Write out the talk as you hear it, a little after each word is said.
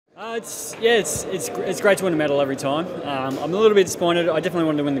It's great to win a medal every time. I'm a little bit disappointed. I definitely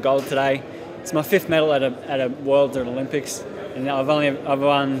wanted to win the gold today. It's my 5th medal at a Worlds or an Olympics, and I've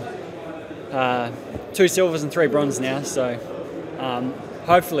won 2 silvers and 3 bronze now. So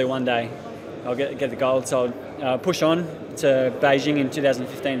hopefully one day I'll get the gold. So I'll push on to Beijing in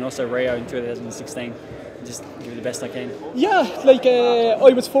 2015 and also Rio in 2016. Just give it the best I can. Yeah,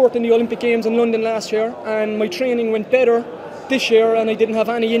 I was 4th in the Olympic Games in London last year, and my training went better this year, and I didn't have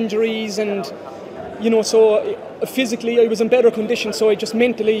any injuries, and so physically I was in better condition. So I just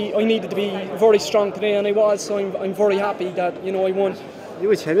mentally I needed to be very strong today, and I was. So I'm very happy that I won. 因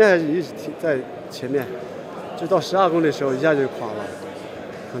为前面还是一直在前面，就到12公里的时候一下就垮了，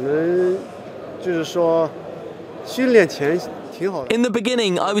可能就是说训练前。 In the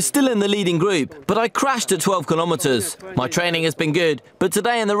beginning, I was still in the leading group, but I crashed at 12 kilometres. My training has been good, but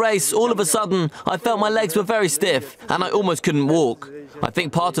today in the race, all of a sudden, I felt my legs were very stiff and I almost couldn't walk. I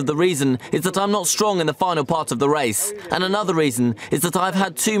think part of the reason is that I'm not strong in the final part of the race, and another reason is that I've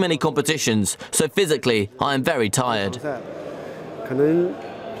had too many competitions, so physically, I am very tired. 可能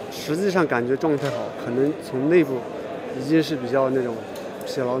实际上感觉状态好，可能从内部已经是比较那种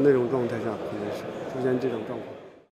疲劳那种状态下，可能是出现这种状况。